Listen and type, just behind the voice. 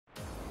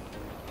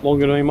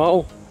Wanganui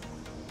Mole.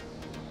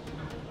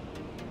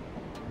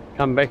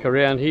 Come back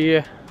around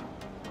here.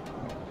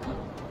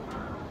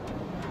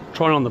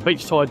 Trying on the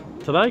beach side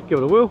today, give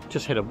it a whirl.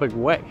 Just had a big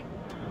whack.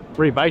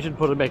 Rebaited,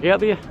 put it back out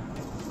there.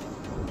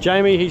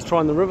 Jamie, he's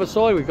trying the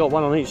riverside. We've got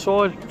one on each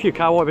side. A few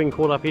kahawai being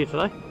caught up here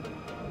today.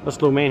 This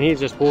little man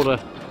here's just got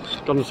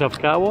himself a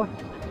kahawai.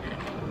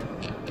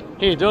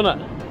 How you doing it?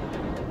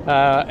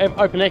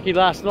 Open Naki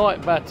last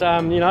night, but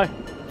you know,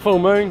 full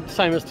moon,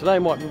 same as today,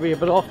 might be a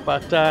bit off,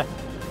 but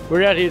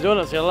we're out here doing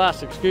it. It's our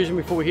last excursion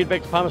before we head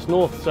back to Palmas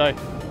North, so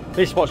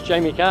let's watch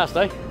Jamie cast,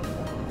 eh?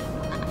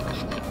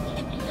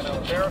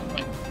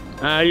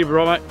 You'll be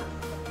right, mate.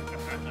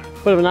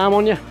 Bit of an arm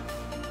on you.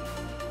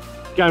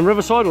 Going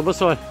riverside or this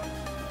side?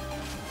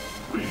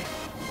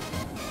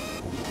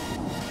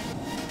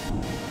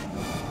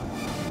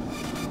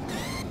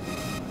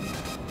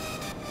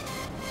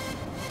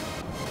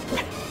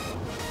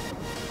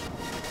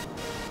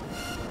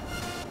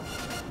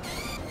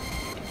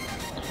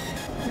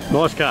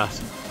 Nice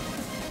cast.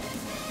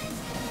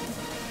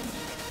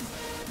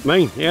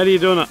 Mean, how are you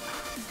doing it?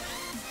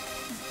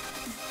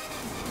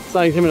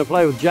 Starting him to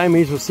play with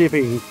Jamie's, we'll see if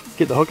he can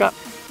get the hook up.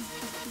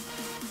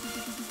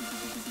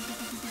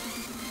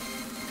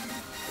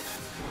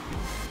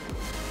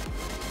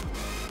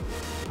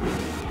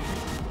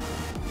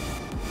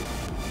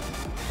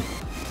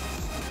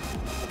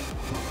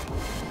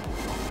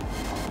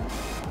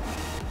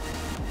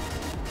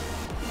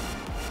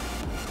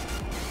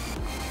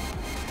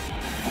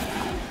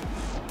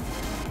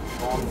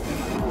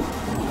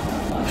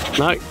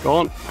 No,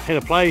 gone. Had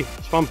a play,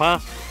 swum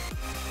past.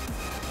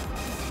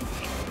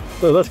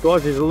 Look at this,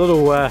 guys, there's a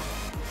little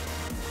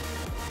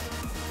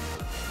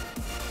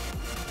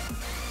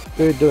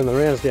bird doing the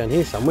rounds down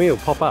here somewhere. He'll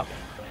pop up.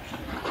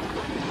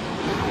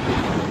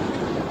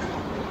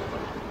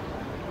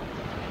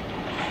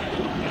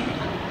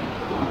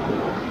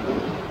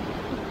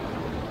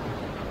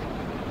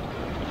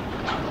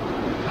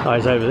 Oh,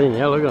 he's over there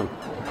now, look at him.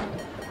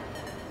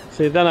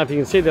 See, I don't know if you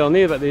can see that on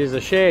there, but there's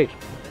a shag.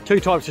 Two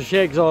types of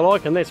shags I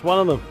like, and that's one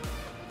of them.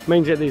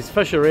 Means that there's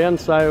fish around,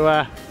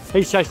 so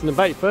he's chasing the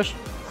bait fish.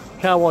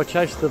 Kahawai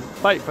chased the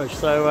bait fish,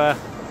 so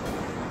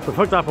we've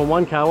hooked up on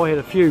one kahawai, had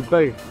a few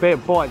big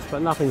bad bites,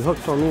 but nothing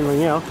hooked on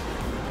anything else.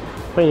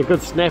 Been a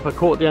good snapper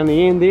caught down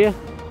the end there,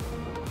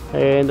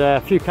 and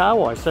a few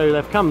kahawai, so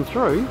they've come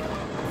through.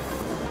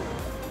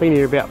 Been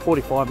here about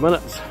 45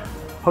 minutes,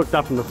 hooked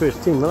up in the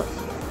first 10 minutes,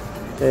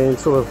 and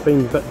sort of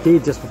been a bit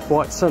dead just with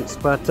bites since,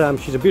 but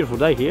she's a beautiful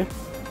day here.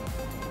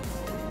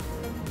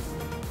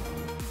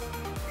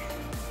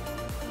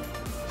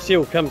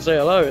 Seal come say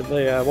hello at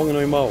the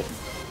Wanganui Mole.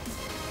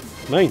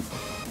 Mean.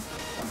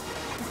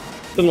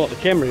 Didn't like the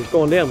camera, he's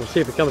gone down. We'll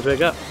see if he comes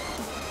back up.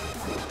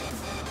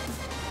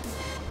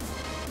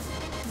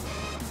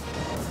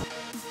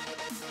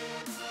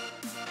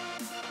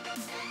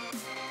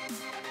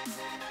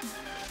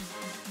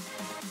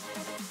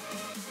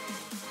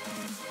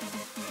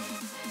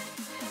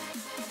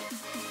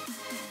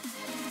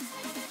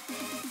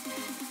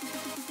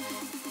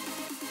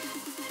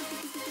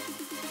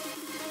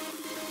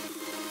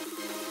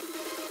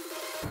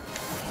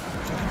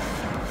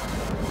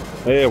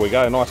 There we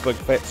go, nice big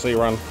fat sea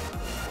run.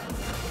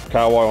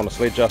 Kahawai on a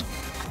sledger.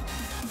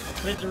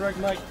 Sledger rig,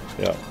 mate.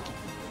 Yeah.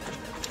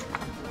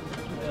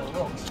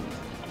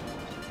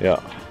 Yeah.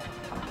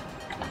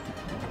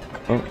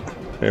 Oh,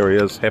 there he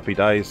is, happy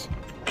days.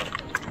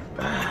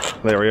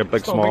 There he is,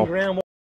 big smile. Around